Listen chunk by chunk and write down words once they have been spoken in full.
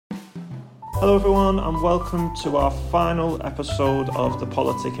Hello everyone and welcome to our final episode of the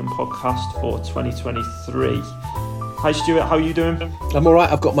Politicking podcast for 2023. Hi Stuart, how are you doing? I'm all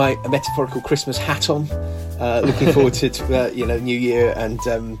right. I've got my metaphorical Christmas hat on. Looking forward to New Year, and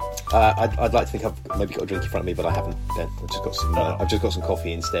I'd like to think I've maybe got a drink in front of me, but I haven't. I've just got some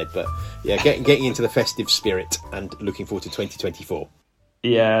coffee instead. But yeah, getting into the festive spirit and looking forward to 2024.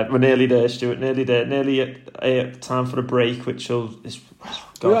 Yeah, we're nearly there, Stuart. Nearly there. Nearly at time for a break, which is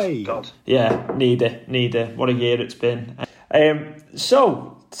God. Yeah, need it. What a year it's been.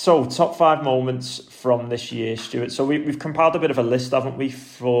 So top 5 moments from this year, Stuart. So we've compiled a bit of a list, haven't we?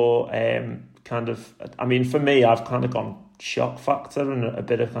 For for me, I've kind of gone shock factor and a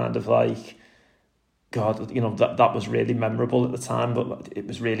bit of kind of like, God, that was really memorable at the time, but it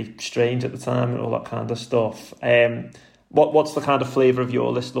was really strange at the time and all that kind of stuff. What's the kind of flavour of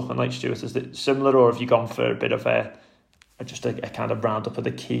your list looking like, Stuart? Is it similar, or have you gone for a bit of a kind of roundup of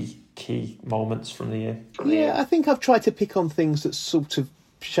the key moments from the year? Yeah, I think I've tried to pick on things that sort of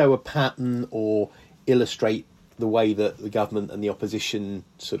show a pattern or illustrate the way that the government and the opposition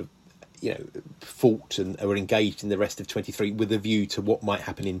sort of, fought and were engaged in the rest of 23 with a view to what might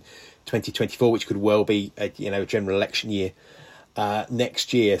happen in 2024, which could well be a general election year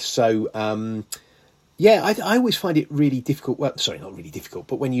next year. So, yeah, I always find it really difficult. Well, sorry, not really difficult,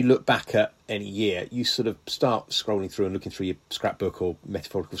 but when you look back at any year, you sort of start scrolling through and looking through your scrapbook or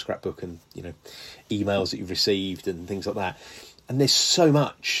metaphorical scrapbook and, emails that you've received and things like that. And there's so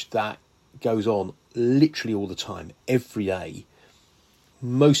much that goes on literally all the time, every day,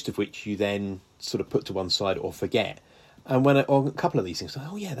 most of which you then sort of put to one side or forget. And when on a couple of these things,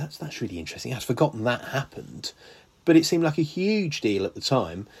 oh yeah, that's really interesting. I'd forgotten that happened. But it seemed like a huge deal at the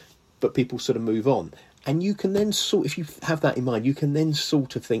time, but people sort of move on. And you can then if you have that in mind, you can then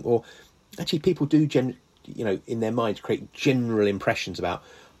sort of think, well, actually people do, in their mind create general impressions about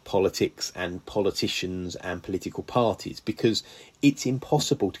politics and politicians and political parties, because it's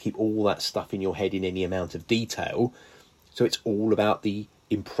impossible to keep all that stuff in your head in any amount of detail. So it's all about the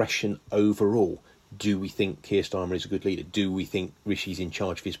impression overall. Do we think Keir Starmer is a good leader? Do we think Rishi's in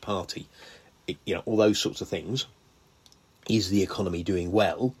charge of his party? All those sorts of things. Is the economy doing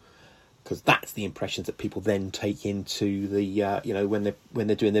well? Because that's the impressions that people then take into the when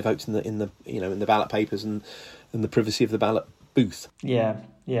they're doing their votes in the ballot papers and the privacy of the ballot booth. Yeah.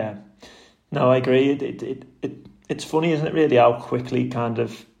 No, I agree. It's funny, isn't it? Really, how quickly kind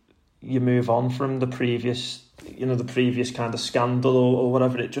of you move on from the previous kind of scandal or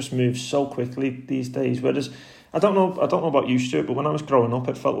whatever. It just moves so quickly these days. Whereas I don't know about you, Stuart, but when I was growing up,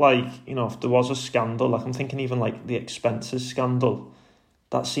 it felt like if there was a scandal, like I'm thinking even like the expenses scandal,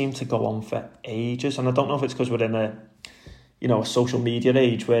 that seemed to go on for ages. And I don't know if it's because we're in a social media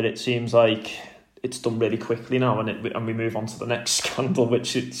age where it seems like it's done really quickly now, and we move on to the next scandal,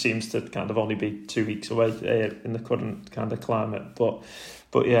 which it seems to kind of only be 2 weeks away in the current kind of climate.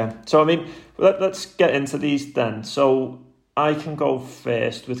 But yeah, so I mean, let's get into these then. So I can go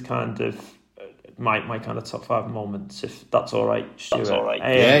first with kind of my kind of top 5 moments, if that's all right, Stuart. That's all right.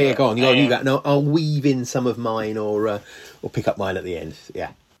 Yeah, go on. You do that. And I'll weave in some of mine or pick up mine at the end.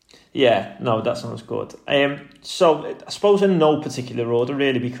 Yeah. Yeah, no, that sounds good. So I suppose in no particular order,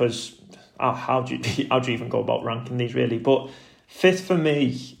 really, because how do you even go about ranking these, really? But 5th for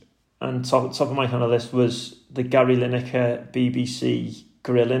me, and top of my kind of list, was the Gary Lineker BBC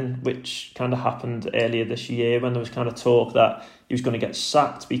grilling, which kind of happened earlier this year when there was kind of talk that he was going to get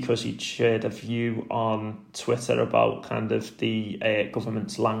sacked because he'd shared a view on Twitter about kind of the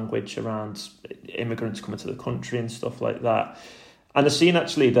government's language around immigrants coming to the country and stuff like that. And I've seen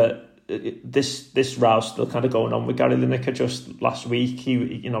actually that this row's still kind of going on with Gary Lineker. Just last week, he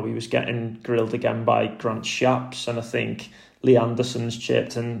was getting grilled again by Grant Shapps, and I think Lee Anderson's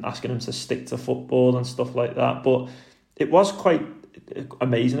chipped and asking him to stick to football and stuff like that. But it was quite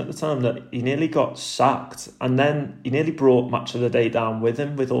amazing at the time that he nearly got sacked, and then he nearly brought Match of the Day down with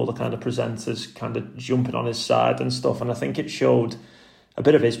him, with all the kind of presenters kind of jumping on his side and stuff. And I think it showed a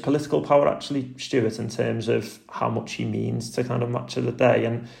bit of his political power, actually, Stuart, in terms of how much he means to kind of Match of the Day.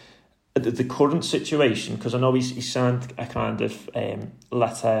 And the current situation, because I know he signed a kind of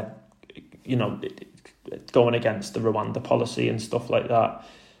letter, going against the Rwanda policy and stuff like that,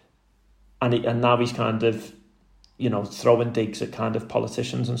 and now he's kind of throwing digs at kind of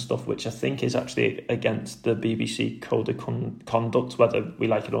politicians and stuff, which I think is actually against the BBC Code of Conduct, whether we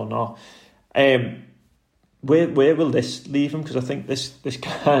like it or not. Where will this leave him? Because I think this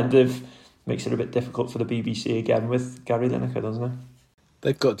kind of makes it a bit difficult for the BBC again with Gary Lineker, doesn't it?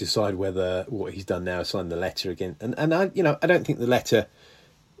 They've got to decide whether what he's done now is sign the letter again. And I don't think the letter,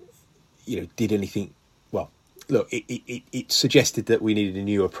 did anything. Well, look, it suggested that we needed a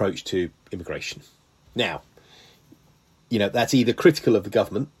new approach to immigration. Now, that's either critical of the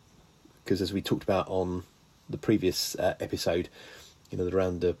government, because as we talked about on the previous episode,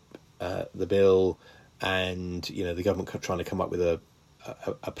 around the bill and the government trying to come up with a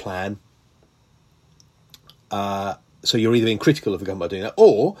plan. So you're either being critical of the government by doing that,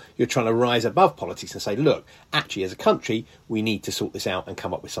 or you're trying to rise above politics and say, look, actually, as a country, we need to sort this out and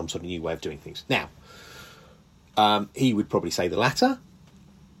come up with some sort of new way of doing things. Now, he would probably say the latter.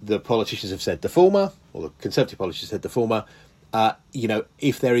 The politicians have said the former, or the Conservative politicians said the former.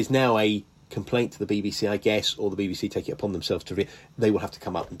 If there is now a complaint to the BBC, I guess, or the BBC take it upon themselves they will have to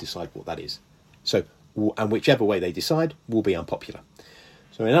come up and decide what that is. So, and whichever way they decide will be unpopular.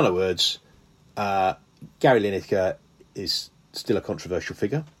 So, in other words, Gary Lineker is still a controversial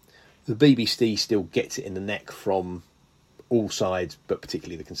figure. The BBC still gets it in the neck from all sides, but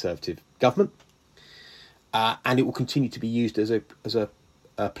particularly the Conservative government, and it will continue to be used as a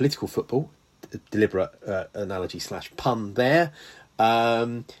political football, deliberate analogy / pun there,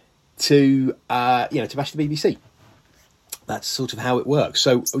 to bash the BBC. That's sort of how it works.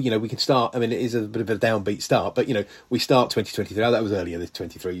 So, we can start. I mean, it is a bit of a downbeat start, but, we start 2023. Oh, that was earlier, this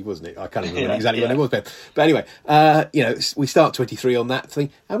 23, wasn't it? I can't even remember exactly when it was, Ben. But anyway, we start 23 on that thing,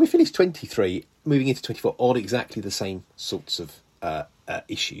 and we finish 23, moving into 24 on exactly the same sorts of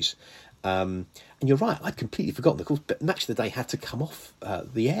issues. And you're right, I'd completely forgotten. Of course, but Match of the Day had to come off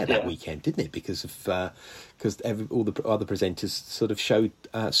the air that weekend, didn't it? Because all the other presenters sort of showed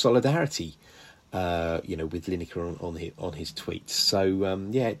solidarity. With Lineker on his tweets. So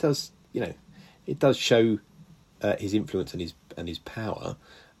it does show his influence and his power.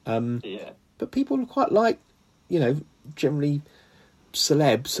 But people quite like, generally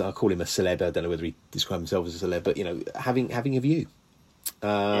celebs. I call him a celeb. I don't know whether he describes himself as a celeb, but having a view.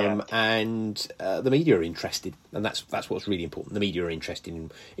 And the media are interested, and that's what's really important. The media are interested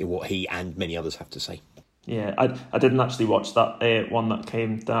in what he and many others have to say. Yeah, I didn't actually watch that one that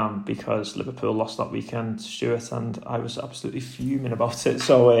came down because Liverpool lost that weekend, Stuart, and I was absolutely fuming about it.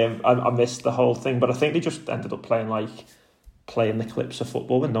 So I missed the whole thing, but I think they just ended up playing the clips of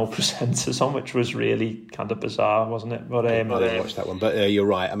football with no presenters on, which was really kind of bizarre, wasn't it? But I didn't watch that one, but you're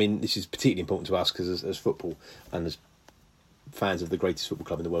right. I mean, this is particularly important to us because as football and as fans of the greatest football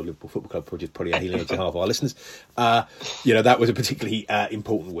club in the world, Liverpool Football Club, probably alienating half our listeners. That was a particularly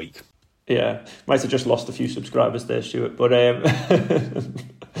important week. Yeah, might have just lost a few subscribers there, Stuart, but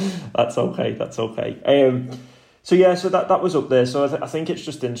that's okay. So that was up there. So I think it's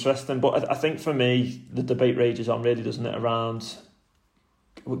just interesting. But I think for me, the debate rages on, really, doesn't it, around,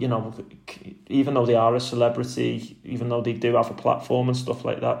 even though they are a celebrity, even though they do have a platform and stuff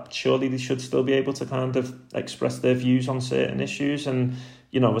like that, surely they should still be able to kind of express their views on certain issues. And,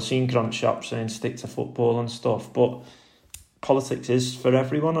 we've seen Grant Sharp saying stick to football and stuff, but politics is for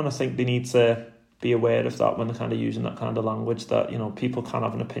everyone, and I think they need to be aware of that when they're kind of using that kind of language, that people can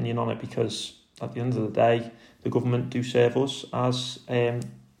have an opinion on it, because at the end of the day, the government do serve us as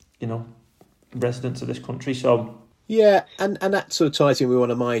residents of this country. So yeah, and that sort of ties in with one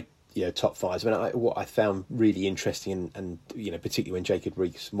of my top fives. I mean, what I found really interesting, and particularly when Jacob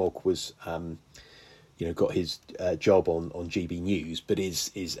Rees-Mogg was got his job on GB News, but is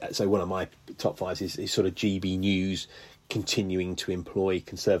so one of my top fives is sort of GB News continuing to employ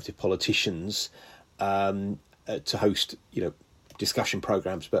Conservative politicians to host, discussion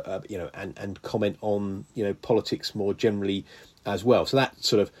programmes, but and comment on politics more generally as well. So that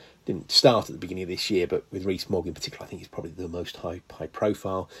sort of didn't start at the beginning of this year, but with Rees-Mogg in particular, I think he's probably the most high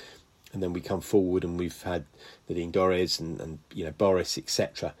profile. And then we come forward, and we've had Nadine Dorries and Boris,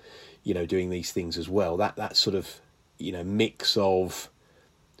 etc. Doing these things as well. That sort of mix of,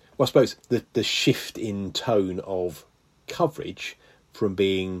 well, I suppose the shift in tone of coverage from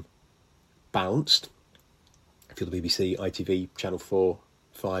being balanced, if you're the BBC, ITV, Channel 4,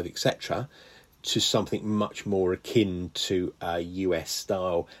 5, etc., to something much more akin to a US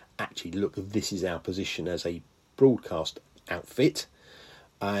style. Actually, look, this is our position as a broadcast outfit,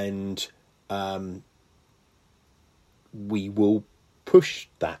 and we will push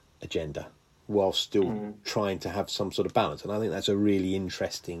that agenda while still trying to have some sort of balance. And I think that's a really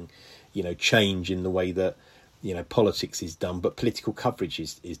interesting, change in the way that politics is done, but political coverage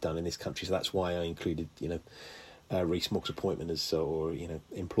is done in this country. So that's why I included, Rees-Mogg's appointment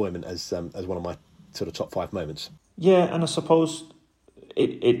employment as one of my sort of top 5 moments. Yeah, and I suppose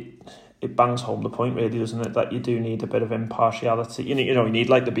it bangs home the point, really, doesn't it, that you do need a bit of impartiality. You need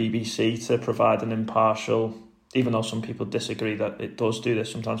like the BBC to provide an impartial even though some people disagree that it does do this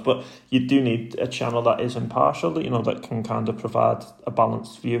sometimes. But you do need a channel that is impartial, that can kind of provide a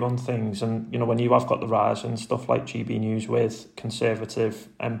balanced view on things. And, when you have got the rise and stuff like GB News with Conservative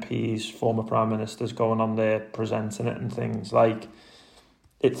MPs, former Prime Ministers going on there presenting it and things, like,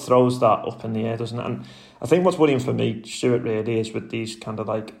 it throws that up in the air, doesn't it? And I think what's worrying for me, Stuart, really is with these kind of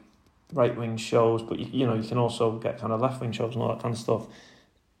like right-wing shows, but you can also get kind of left-wing shows and all that kind of stuff,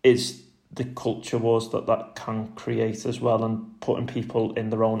 is the culture wars that can create as well, and putting people in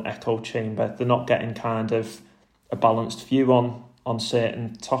their own echo chamber. They're not getting kind of a balanced view on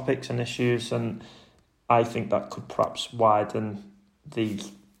certain topics and issues, and I think that could perhaps widen the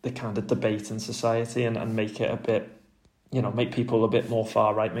kind of debate in society and make it a bit, make people a bit more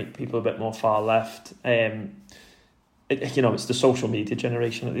far right, make people a bit more far left. It's the social media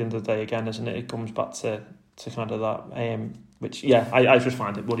generation at the end of the day again, isn't it? It comes back to kind of that, which, I just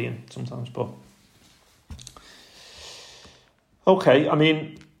find it worrying sometimes. But okay, I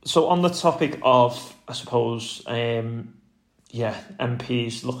mean, so on the topic of, I suppose, MPs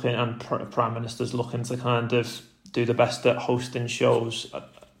looking and Prime Ministers looking to kind of do the best at hosting shows,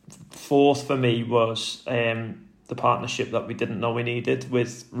 fourth for me was the partnership that we didn't know we needed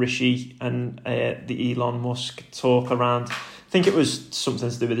with Rishi and the Elon Musk talk around. I think it was something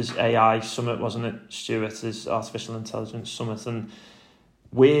to do with his AI summit, wasn't it, Stuart? His artificial intelligence summit. And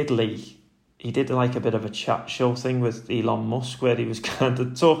weirdly, he did like a bit of a chat show thing with Elon Musk where he was kind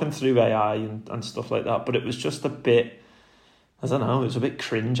of talking through AI and stuff like that. But it was just a bit, I don't know, it was a bit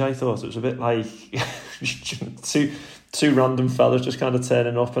cringe, I thought. It was a bit like two random fellas just kind of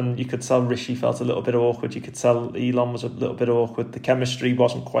turning up, and you could tell Rishi felt a little bit awkward. You could tell Elon was a little bit awkward. The chemistry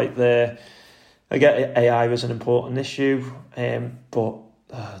wasn't quite there. I get AI was an important issue, but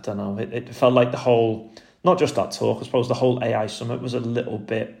I don't know. It felt like the whole, not just that talk, I suppose the whole AI summit was a little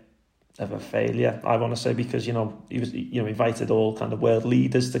bit of a failure, I want to say, because, he was, invited all kind of world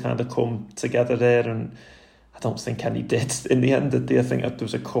leaders to kind of come together there, and I don't think any did in the end, did they? I think there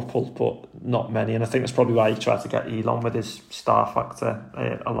was a couple, but not many, and I think that's probably why he tried to get Elon with his star factor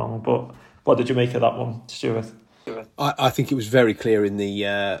along. But what did you make of that one, Stuart? I think it was very clear in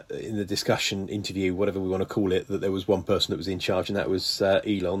the discussion interview, whatever we want to call it, that there was one person that was in charge, and that was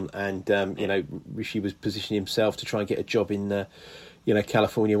Elon. And Rishi was positioning himself to try and get a job in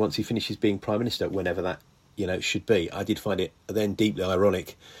California once he finishes being Prime Minister, whenever that should be. I did find it then deeply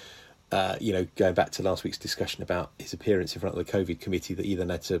ironic, going back to last week's discussion about his appearance in front of the COVID committee, that he then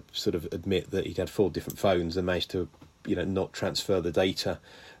had to sort of admit that he'd had 4 different phones and managed to not transfer the data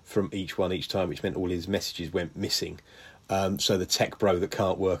from each time, which meant all his messages went missing. So the tech bro that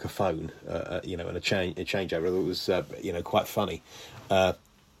can't work a phone, and a changeover, it was quite funny. Not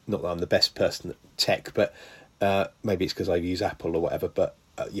that I'm the best person at tech, but maybe it's because I use Apple or whatever. But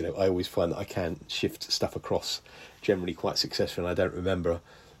I always find that I can shift stuff across generally quite successfully, and I don't remember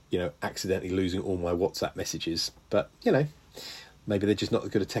accidentally losing all my WhatsApp messages. But maybe they're just not as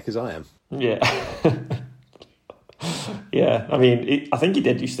good at tech as I am. Yeah. Yeah, I mean, I think he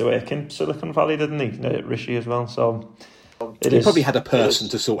did used to work in Silicon Valley, didn't he, Rishi, as well? So he probably had a person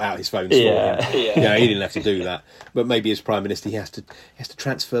to sort out his phones for him. Yeah, he didn't have to do that. But maybe as Prime Minister, he has to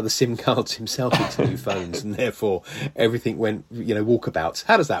transfer the SIM cards himself into new phones, and therefore everything went walkabouts.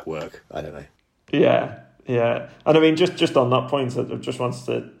 How does that work? I don't know. Yeah, and I mean, just on that point, I just wanted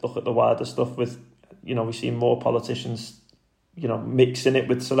to look at the wider stuff with, we've seen more politicians mixing it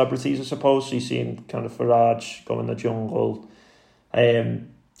with celebrities, I suppose. So you're seeing kind of Farage go in the jungle. Matt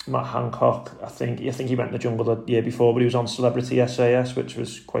Hancock, I think he went in the jungle the year before, but he was on Celebrity SAS, which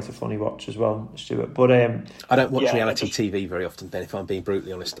was quite a funny watch as well, Stuart. But I don't watch reality TV very often, Ben, if I'm being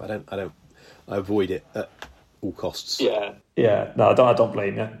brutally honest. I avoid it at all costs. Yeah. No, I don't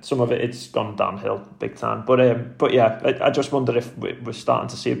blame you. Some of it's gone downhill big time. But yeah, I just wonder if we're starting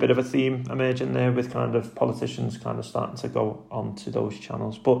to see a bit of a theme emerging there with kind of politicians kind of starting to go onto those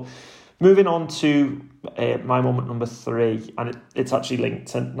channels. But moving on to my moment number 3, and it's actually linked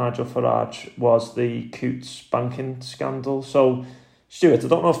to Nigel Farage, was the Coutts banking scandal. So, Stuart, I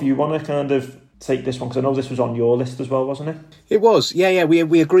don't know if you want to kind of take this one, because I know this was on your list as well, wasn't it? It was, yeah.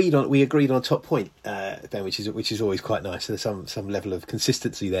 We agreed on a top point, Ben, which is always quite nice. There's some level of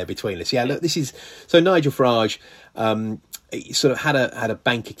consistency there between us. Yeah, look, this is so Nigel Farage sort of had a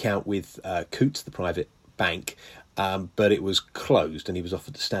bank account with Coutts, the private bank, but it was closed, and he was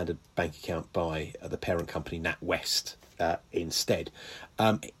offered the standard bank account by the parent company NatWest instead.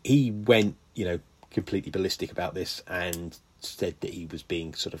 He went, completely ballistic about this and said that he was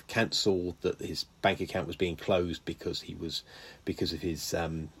being sort of cancelled, that his bank account was being closed because of his because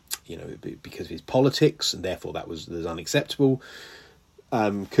of his politics, and therefore that was unacceptable.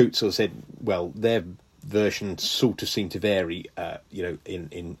 Coutts sort of said, well, their versions sort of seem to vary,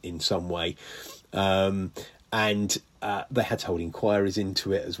 in some way. And they had to hold inquiries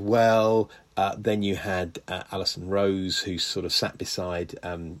into it as well. Then you had Alison Rose, who sort of sat beside,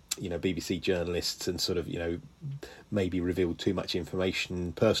 BBC journalists and sort of, maybe revealed too much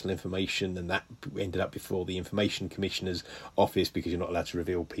information, personal information, and that ended up before the Information Commissioner's office because you're not allowed to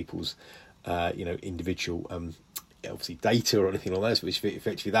reveal people's, individual, obviously data or anything like that, which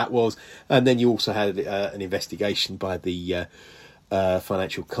effectively that was. And then you also had an investigation by the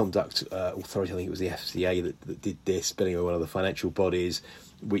Financial Conduct Authority, I think it was the FCA that did this, but anyway, one of the financial bodies,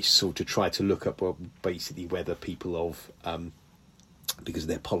 which sort of tried to look up basically whether people of, because of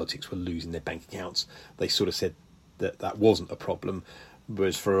their politics, were losing their bank accounts. They sort of said that wasn't a problem,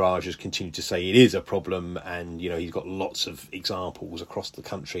 whereas Farage has continued to say it is a problem, and he's got lots of examples across the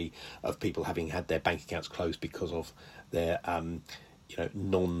country of people having had their bank accounts closed because of their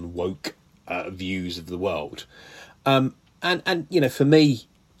non-woke views of the world. And for me,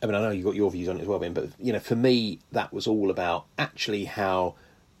 I mean, I know you've got your views on it as well, Ben, but for me that was all about actually how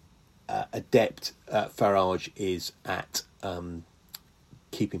adept Farage is at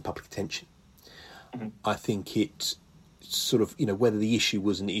keeping public attention. Mm-hmm. I think it sort of, whether the issue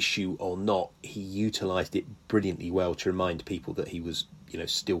was an issue or not, he utilised it brilliantly well to remind people that he was,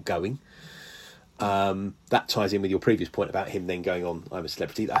 still going. That ties in with your previous point about him then going on I'm a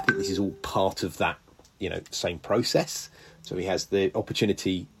Celebrity. I think this is all part of that, same process. So he has the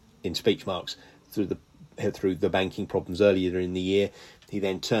opportunity, in speech marks, through the banking problems earlier in the year. He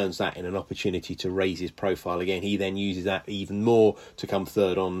then turns that in an opportunity to raise his profile again. He then uses that even more to come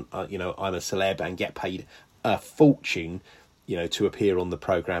third on, I'm a Celeb, and get paid a fortune, to appear on the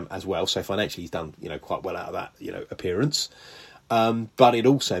programme as well. So financially he's done, quite well out of that, appearance. But it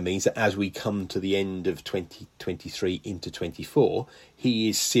also means that as we come to the end of 2023 into 24, he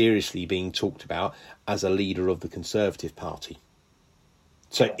is seriously being talked about as a leader of the Conservative Party.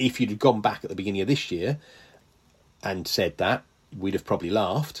 So if you'd have gone back at the beginning of this year and said that, we'd have probably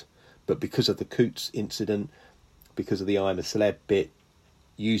laughed. But because of the Coutts incident, because of the I'm a Celeb bit,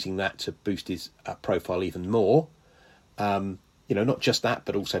 using that to boost his profile even more, not just that,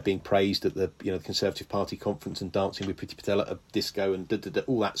 but also being praised at the the Conservative Party conference and dancing with Priti Patel at a disco and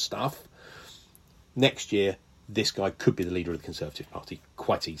all that stuff. Next year, this guy could be the leader of the Conservative Party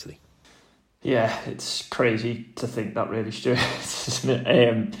quite easily. Yeah, it's crazy to think that, really, Stuart, isn't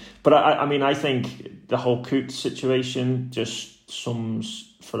it? But I think the whole Coutts situation just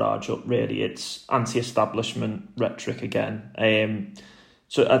sums Farage up, really. It's anti-establishment rhetoric again.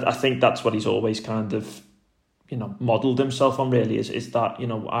 So I think that's what he's always kind of, modelled himself on, really, is that,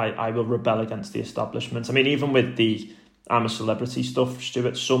 I will rebel against the establishment. I mean, even with the I'm a Celebrity stuff,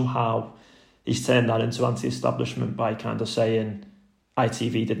 Stuart, somehow he's turned that into anti-establishment by kind of saying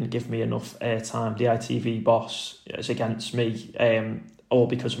ITV didn't give me enough airtime, the ITV boss is against me, all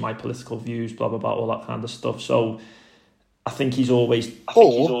because of my political views, blah, blah, blah, all that kind of stuff. So I think he's always...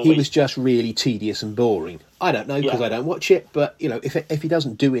 He was just really tedious and boring. I don't know, because I don't watch it, but, if he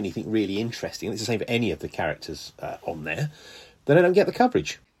doesn't do anything really interesting, and it's the same for any of the characters on there, then I don't get the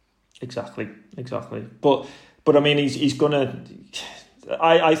coverage. Exactly. But I mean, he's going to...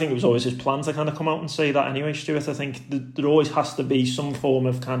 I think it was always his plan to kind of come out and say that anyway, Stuart. I think there always has to be some form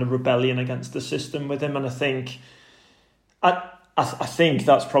of kind of rebellion against the system with him, and I think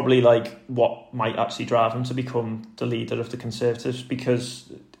that's probably like what might actually drive him to become the leader of the Conservatives,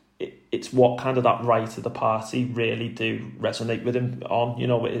 because it's what kind of that right of the party really do resonate with him on.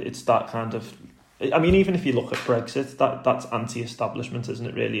 It's that kind of... I mean, even if you look at Brexit, that's anti-establishment, isn't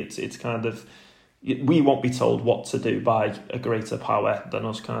it, really? It's kind of... We won't be told what to do by a greater power than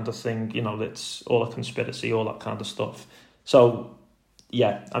us, kind of thing. It's all a conspiracy, all that kind of stuff. So,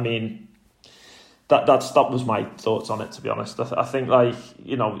 yeah, I mean, that was my thoughts on it, to be honest. I think,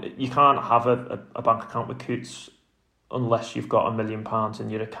 you can't have a bank account with Coutts unless you've got £1 million in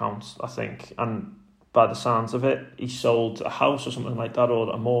your account, I think. And by the sounds of it, he sold a house or something like that, or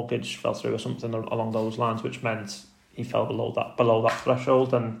a mortgage fell through or something along those lines, which meant he fell below that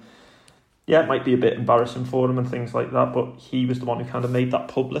threshold. And yeah, it might be a bit embarrassing for him and things like that, but he was the one who kind of made that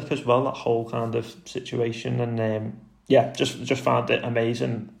public as well, that whole kind of situation. And just found it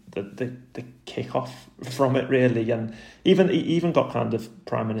amazing, the kick-off from it, really. And he even got kind of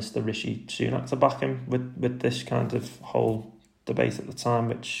Prime Minister Rishi Sunak to back him with this kind of whole debate at the time,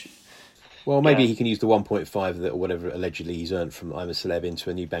 which... Well, maybe he can use the 1.5 that or whatever allegedly he's earned from I'm a Celeb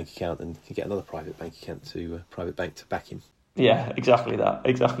into a new bank account, and can get another private bank account to private bank to back him. Yeah, exactly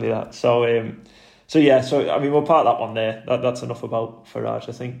that. So I mean, we'll park that one there. That's enough about Farage,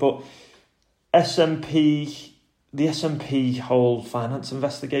 I think. But SNP the SNP whole finance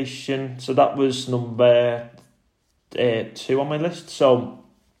investigation. So that was number 2 on my list. So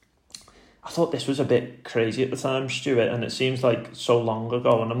I thought this was a bit crazy at the time, Stuart, and it seems like so long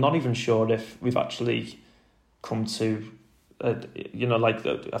ago, and I'm not even sure if we've actually come to,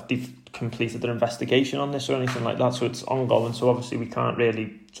 if they've completed their investigation on this or anything like that. So it's ongoing. So obviously we can't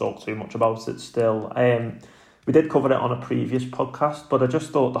really talk too much about it still. We did cover it on a previous podcast, but I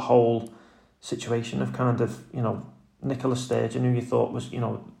just thought the whole situation of kind of, Nicola Sturgeon, who you thought was,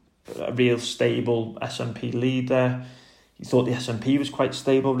 a real stable SNP leader. You thought the SNP was quite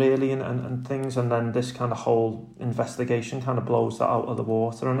stable, really, and things, and then this kind of whole investigation kind of blows that out of the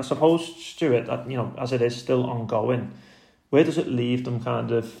water. And I suppose, Stuart, as it is still ongoing, where does it leave them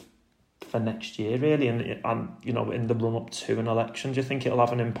kind of for next year, really, and in the run-up to an election? Do you think it'll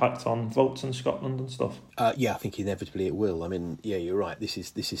have an impact on votes in Scotland and stuff? Yeah, I think inevitably it will. I mean, yeah, you're right. This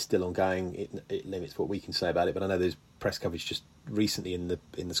is still ongoing. It limits what we can say about it, but I know there's press coverage just recently in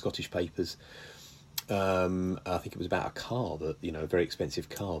the Scottish papers. I think it was about a car that, a very expensive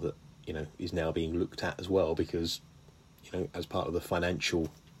car that, is now being looked at as well because, as part of the financial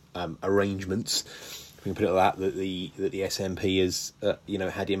arrangements, if we can put it like that the SNP has,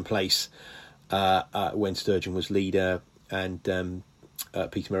 had in place when Sturgeon was leader and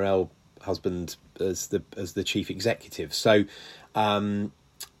Peter Morrell, husband, as the chief executive. So,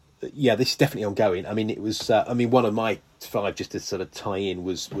 yeah, this is definitely ongoing. I mean, it was. One of my 5, just to sort of tie in,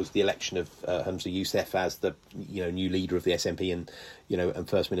 was the election of Humza Yousaf as the new leader of the SNP and and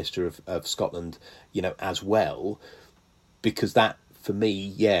First Minister of Scotland, as well, because that for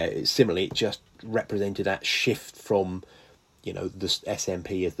me, similarly, it just represented that shift from the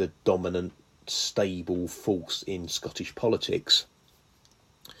SNP as the dominant, stable force in Scottish politics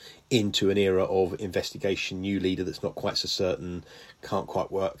into an era of investigation, new leader that's not quite so certain, can't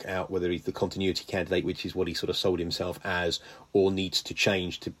quite work out whether he's the continuity candidate, which is what he sort of sold himself as, or needs to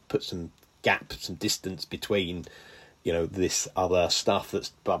change to put some gap, some distance between, this other stuff that's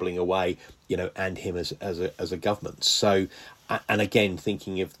bubbling away, and him as a government. So, and again,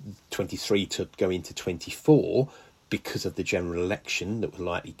 thinking of 23 to go into 24, because of the general election that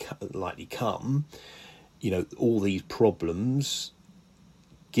will likely come, all these problems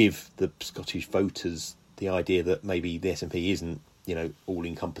give the Scottish voters the idea that maybe the SNP isn't,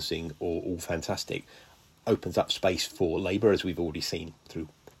 all-encompassing or all fantastic. Opens up space for Labour, as we've already seen through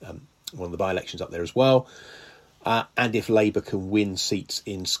one of the by-elections up there as well. And if Labour can win seats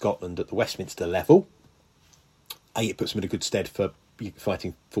in Scotland at the Westminster level, it puts them in a good stead for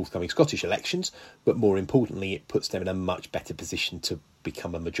fighting forthcoming Scottish elections, but more importantly, it puts them in a much better position to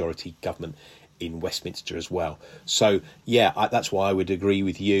become a majority government in Westminster as well. So that's why I would agree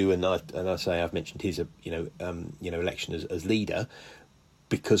with you, and I say I've mentioned his election as leader,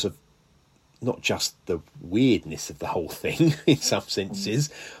 because of not just the weirdness of the whole thing in some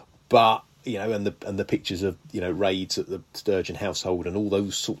senses, but and the pictures of raids at the Sturgeon household and all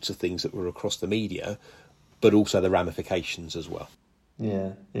those sorts of things that were across the media, but also the ramifications as well.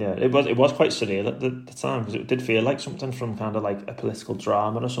 Yeah, it was quite surreal at the time, because it did feel like something from kind of like a political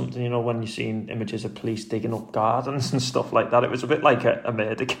drama or something, when you're seeing images of police digging up gardens and stuff like that. It was a bit like a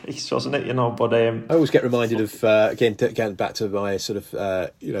murder case, wasn't it? But I always get reminded of again back to my sort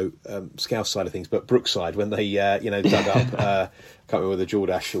of Scouse side of things, but Brookside, when they dug up I can't remember whether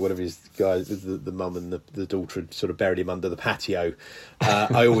Jordash or whatever his guy, the mum and the daughter had sort of buried him under the patio.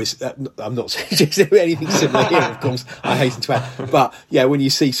 I always, I'm not suggesting anything similar here, of course, I hasten to add. But yeah, when you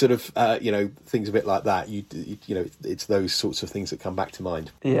see sort of, things a bit like that, it's those sorts of things that come back to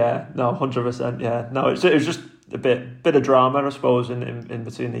mind. Yeah, no, 100%. Yeah, no, it was just a bit of drama, I suppose, in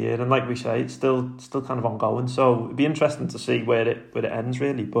between the year. And like we say, it's still kind of ongoing. So it'd be interesting to see where it ends,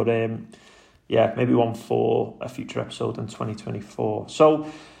 really. But yeah, maybe one for a future episode in 2024. So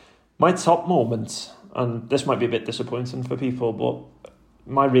my top moment, and this might be a bit disappointing for people, but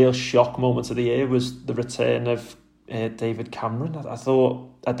my real shock moment of the year was the return of David Cameron. I thought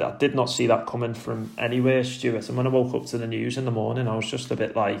I did not see that coming from anywhere, Stuart. And when I woke up to the news in the morning, I was just a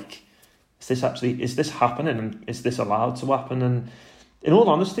bit like, is this happening? And is this allowed to happen? And in all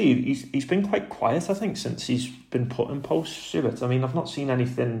honesty, he's been quite quiet, I think, since he's been put in post, Stuart. I mean, I've not seen any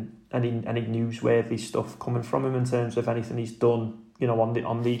newsworthy stuff coming from him in terms of anything he's done, on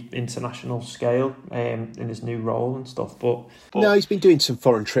the international scale, in his new role and stuff. But no, he's been doing some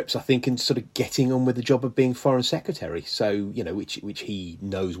foreign trips, I think, and sort of getting on with the job of being Foreign Secretary. So, which he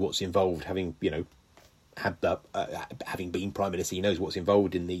knows what's involved, having been Prime Minister, he knows what's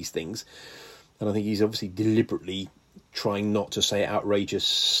involved in these things. And I think he's obviously deliberately trying not to say outrageous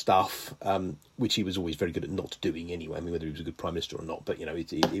stuff, which he was always very good at not doing anyway. I mean, whether he was a good Prime Minister or not, but, you know,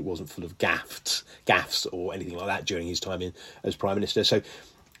 it wasn't full of gaffes or anything like that during his time as Prime Minister. So,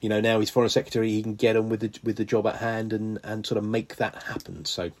 you know, now he's Foreign Secretary, he can get on with the job at hand and sort of make that happen.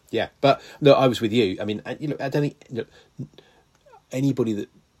 So, yeah. But, no, I was with you. I mean, you know, I don't think anybody that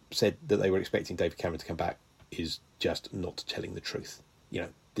said that they were expecting David Cameron to come back is just not telling the truth. You know,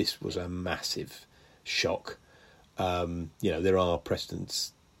 this was a massive shock. You know, there are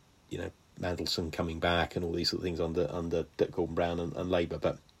precedents, you know, Mandelson coming back and all these sort of things under Gordon Brown and Labour,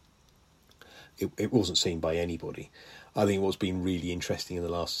 but it wasn't seen by anybody. I think what's been really interesting in the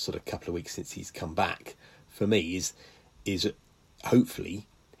last sort of couple of weeks since he's come back, for me, is hopefully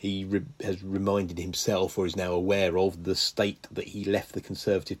he has reminded himself, or is now aware of, the state that he left the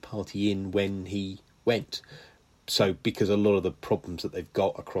Conservative Party in when he went. So, because a lot of the problems that they've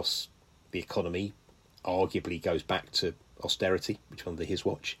got across the economy arguably goes back to austerity, which was under his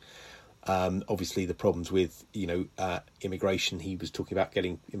watch. Obviously, the problems with, you know, immigration. He was talking about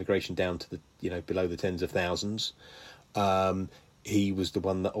getting immigration down to the, you know, below the tens of thousands. He was the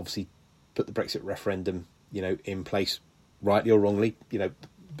one that obviously put the Brexit referendum, you know, in place, rightly or wrongly. You know,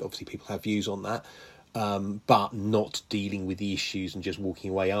 obviously people have views on that, but not dealing with the issues and just walking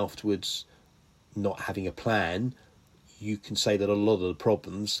away afterwards, not having a plan. You can say that a lot of the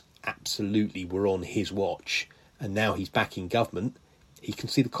problems absolutely were on his watch, and now he's back in government. He can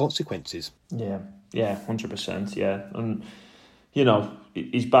see the consequences. Yeah, 100%, yeah. And, you know,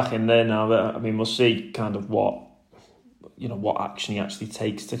 he's back in there now. I mean, we'll see kind of what action he actually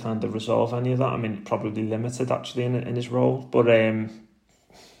takes to kind of resolve any of that. I mean, probably limited, actually, in his role. But I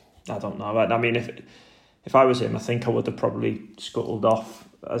don't know. I mean, if I was him, I think I would have probably scuttled off,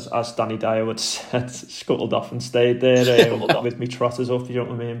 as Danny Dyer would have said, scuttled off and stayed there with me trotters up, you know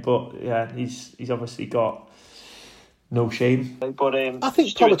what I mean? But, yeah, he's obviously got no shame. But I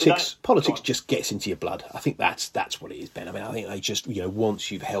think politics just gets into your blood. I think that's what it is, Ben. I mean, I think they just, you know, once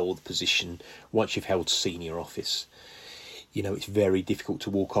you've held position, once you've held senior office, you know, it's very difficult to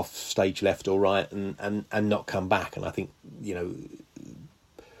walk off stage left or right and not come back. And I think, you know,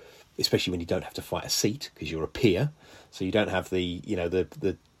 especially when you don't have to fight a seat because you're a peer, so you don't have the, you know,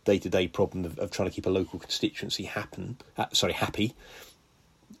 the day-to-day problem of trying to keep a local constituency happy.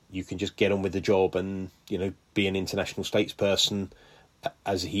 You can just get on with the job and, you know, be an international statesperson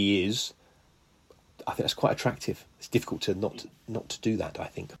as he is. I think that's quite attractive. It's difficult to not to do that, I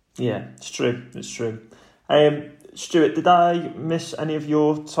think. Yeah, it's true. Stuart, did I miss any of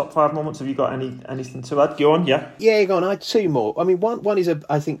your top 5 moments? Have you got anything to add? Go on, yeah. Yeah, go on. I had 2 more. I mean, one is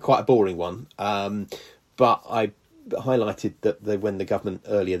I think quite a boring one, but I highlighted that when the government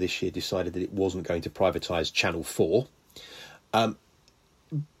earlier this year decided that it wasn't going to privatise Channel 4,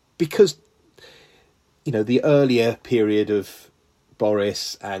 because, you know, the earlier period of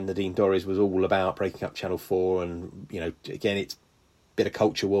Boris and Nadine Dorries was all about breaking up Channel 4, and, you know, again, it's a bit of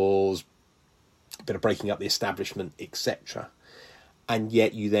culture wars, a bit of breaking up the establishment, etc. And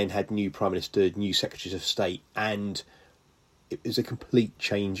yet you then had new Prime Minister, new Secretaries of State, and it was a complete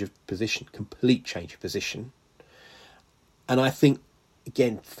change of position. And I think,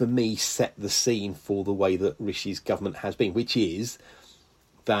 again, for me, set the scene for the way that Rishi's government has been, which is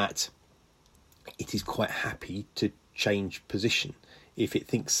that it is quite happy to change position. If it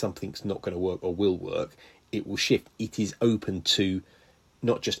thinks something's not going to work or will work, it will shift. It is open to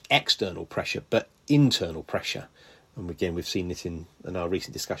not just external pressure, but internal pressure. And again, we've seen this in our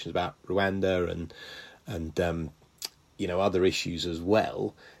recent discussions about Rwanda and you know, other issues as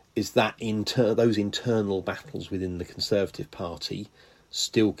well, is that those internal battles within the Conservative Party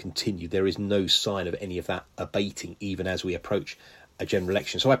still continue. There is no sign of any of that abating, even as we approach a general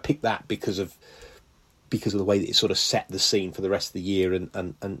election. So I picked that because of the way that it sort of set the scene for the rest of the year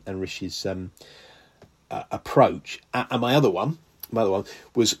and Rishi's approach. And my other one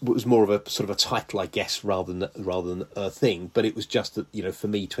was more of a sort of a title, I guess, rather than a thing. But it was just that, you know, for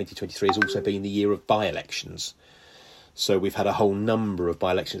me, 2023 has also been the year of by-elections. So we've had a whole number of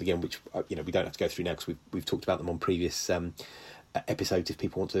by-elections again, which, you know, we don't have to go through now because we've talked about them on previous episodes if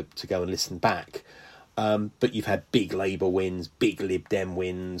people want to go and listen back. But you've had big Labour wins, big Lib Dem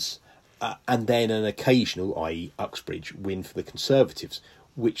wins, and then an occasional, i.e. Uxbridge, win for the Conservatives,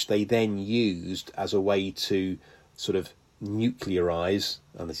 which they then used as a way to sort of nuclearise,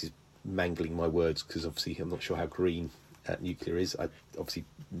 and this is mangling my words because obviously I'm not sure how green nuclear is. Obviously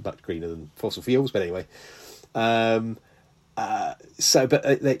much greener than fossil fuels, but anyway. But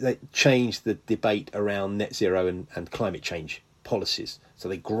they changed the debate around net zero and climate change policies. So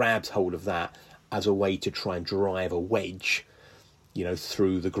they grabbed hold of that as a way to try and drive a wedge, you know,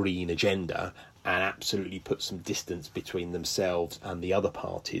 through the green agenda, and absolutely put some distance between themselves and the other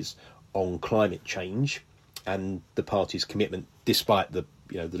parties on climate change and the party's commitment, despite the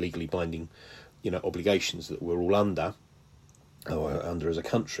the legally binding obligations that we're all under as a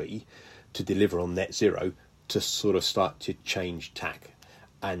country, to deliver on net zero, to sort of start to change tack.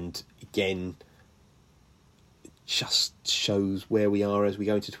 And again, it just shows where we are as we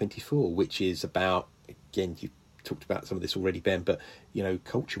go into 24, which is about, again, you talked about some of this already, Ben, but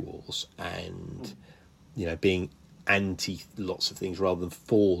culture wars and being anti lots of things rather than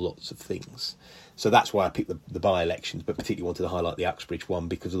for lots of things. So that's why I picked the by-elections, but particularly wanted to highlight the Uxbridge one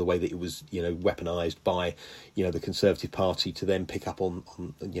because of the way that it was weaponised by the Conservative Party to then pick up on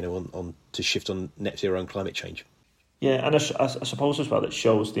to shift on net zero and climate change. Yeah, and I suppose as well it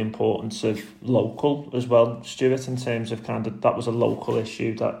shows the importance of local as well, Stuart, in terms of that was a local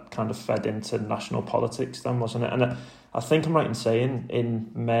issue that kind of fed into national politics then, wasn't it? And I think I'm right in saying in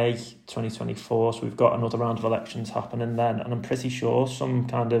May 2024, so we've got another round of elections happening then, and I'm pretty sure some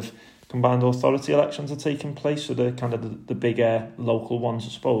kind of combined authority elections are taking place, so the kind of the bigger local ones, I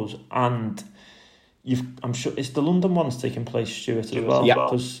suppose, and I'm sure it's the London one's taking place, Stuart, as well.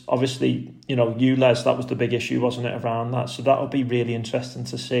 Because obviously, ULEZ, that was the big issue, wasn't it, around that? So that'll be really interesting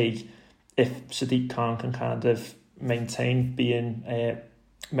to see if Sadiq Khan can kind of maintain being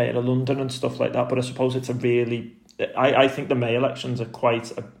mayor of London and stuff like that. But I suppose it's I think the May elections are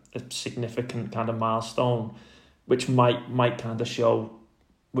quite a significant kind of milestone, which might kind of show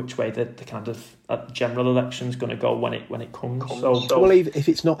which way the kind of general election is going to go when it comes. So well, if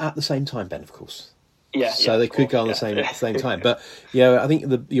it's not at the same time, Ben, of course. So they could go on the same time. But I think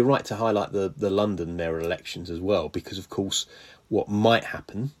you're right to highlight the London mayoral elections as well, because of course what might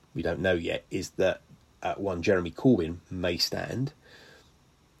happen, we don't know yet, is that one Jeremy Corbyn may stand,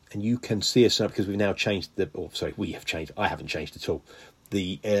 and you can see us because we've now changed we have changed. I haven't changed at all.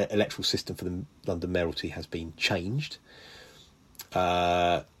 The electoral system for the London mayoralty has been changed.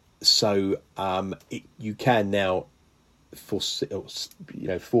 So you can now forecast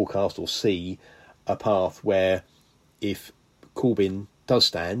or see a path where if Corbyn does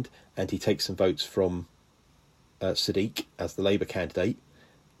stand and he takes some votes from Sadiq as the Labour candidate,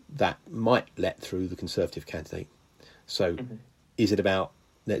 that might let through the Conservative candidate. So is it about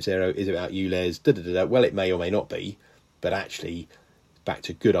net zero? Is it about ULEZ? Well, it may or may not be, but actually back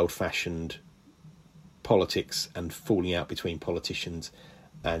to good old-fashioned politics and falling out between politicians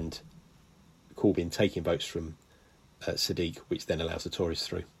and Corbyn taking votes from Sadiq, which then allows the Tories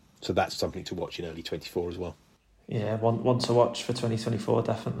through. So that's something to watch in early 24 as well. Yeah, one to watch for 2024,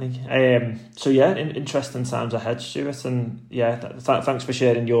 definitely. Interesting times ahead, Stuart. And thanks for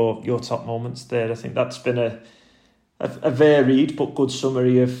sharing your top moments there. I think that's been a varied but good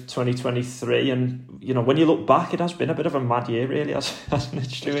summary of 2023. And, when you look back, it has been a bit of a mad year, really, hasn't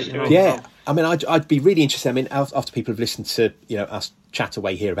it, Stuart? Yeah, I mean, I'd be really interested. I mean, after people have listened to, us chat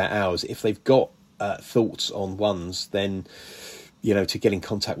away here about ours, if they've got thoughts on ones, then to get in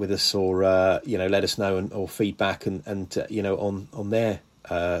contact with us or let us know or feedback and on their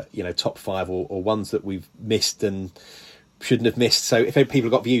top five or ones that we've missed and shouldn't have missed. So if people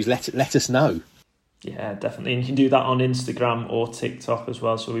have got views, let us know. Yeah, definitely. And you can do that on Instagram or TikTok as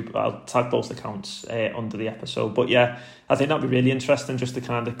well. So I'll tag both accounts under the episode. But yeah, I think that'd be really interesting just to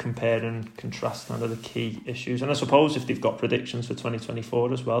kind of compare and contrast kind of the key issues. And I suppose if they've got predictions for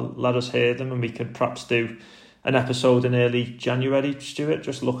 2024 as well, let us hear them and we could perhaps do an episode in early January, Stuart,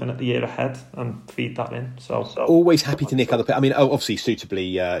 just looking at the year ahead and feed that in. So always happy to nick other people. I mean, obviously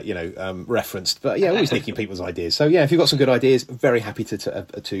suitably, referenced, but always nicking people's ideas. So if you've got some good ideas, very happy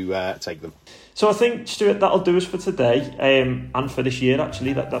to take them. So I think, Stuart, that'll do us for today and for this year.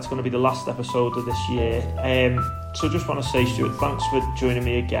 Actually, that's going to be the last episode of this year. So just want to say, Stuart, thanks for joining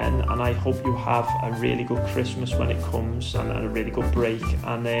me again, and I hope you have a really good Christmas when it comes and a really good break.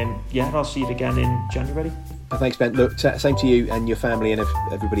 And I'll see you again in January. Thanks, Ben. Look, same to you and your family and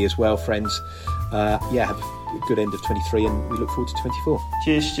everybody as well, friends. Have a good end of 23 and we look forward to 24.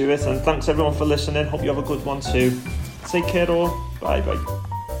 Cheers, Stuart, and thanks everyone for listening. Hope you have a good one too. Take care all. Bye.